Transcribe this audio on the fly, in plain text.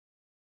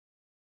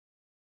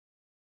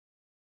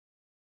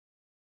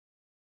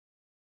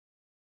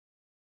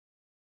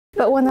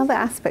But one other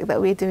aspect that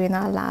we do in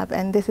our lab,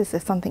 and this is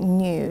something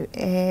new,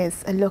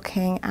 is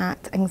looking at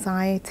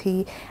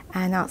anxiety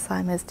and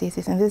Alzheimer's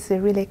disease. And this is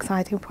a really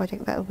exciting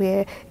project that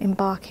we're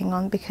embarking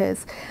on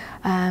because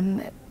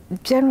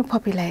general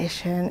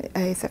population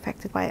is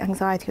affected by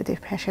anxiety or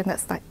depression.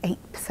 That's like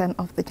 8%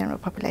 of the general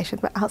population.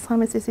 But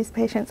Alzheimer's disease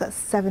patients, that's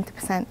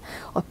 70%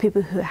 of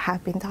people who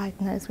have been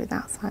diagnosed with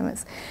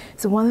Alzheimer's.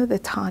 So one of the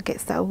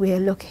targets that we're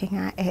looking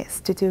at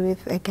is to do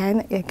with,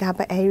 again, a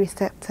GABA-A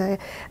receptor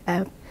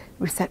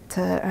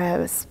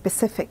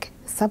specific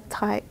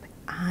subtype,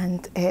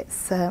 and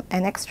it's an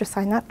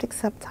extrasynaptic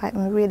subtype,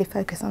 and we really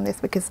focus on this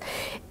because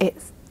it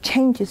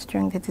changes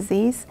during the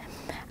disease,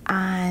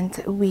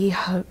 and we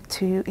hope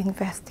to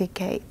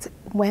investigate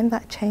when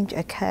that change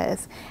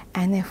occurs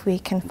and if we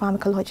can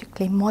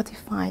pharmacologically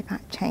modify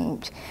that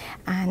change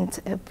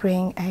and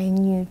bring a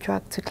new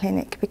drug to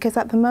clinic. Because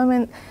at the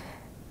moment,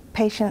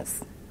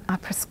 patients are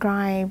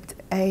prescribed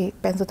a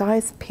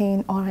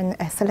benzodiazepine or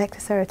a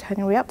selective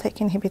serotonin reuptake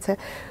inhibitor,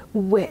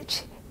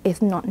 which is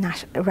not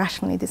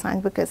rationally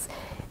designed, because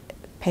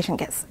patient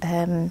gets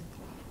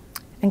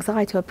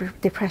anxiety or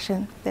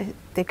depression, they're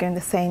getting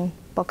the same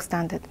bog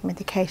standard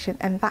medication,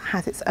 and that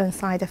has its own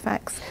side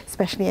effects,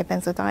 especially a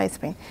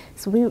benzodiazepine.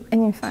 So and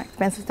in fact,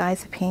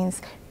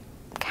 benzodiazepines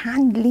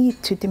can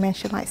lead to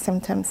dementia-like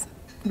symptoms.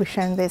 We've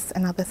shown this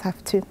and others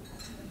have too.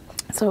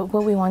 So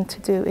what we want to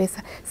do is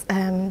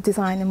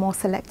design a more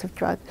selective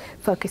drug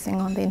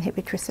focusing on the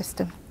inhibitory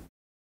system.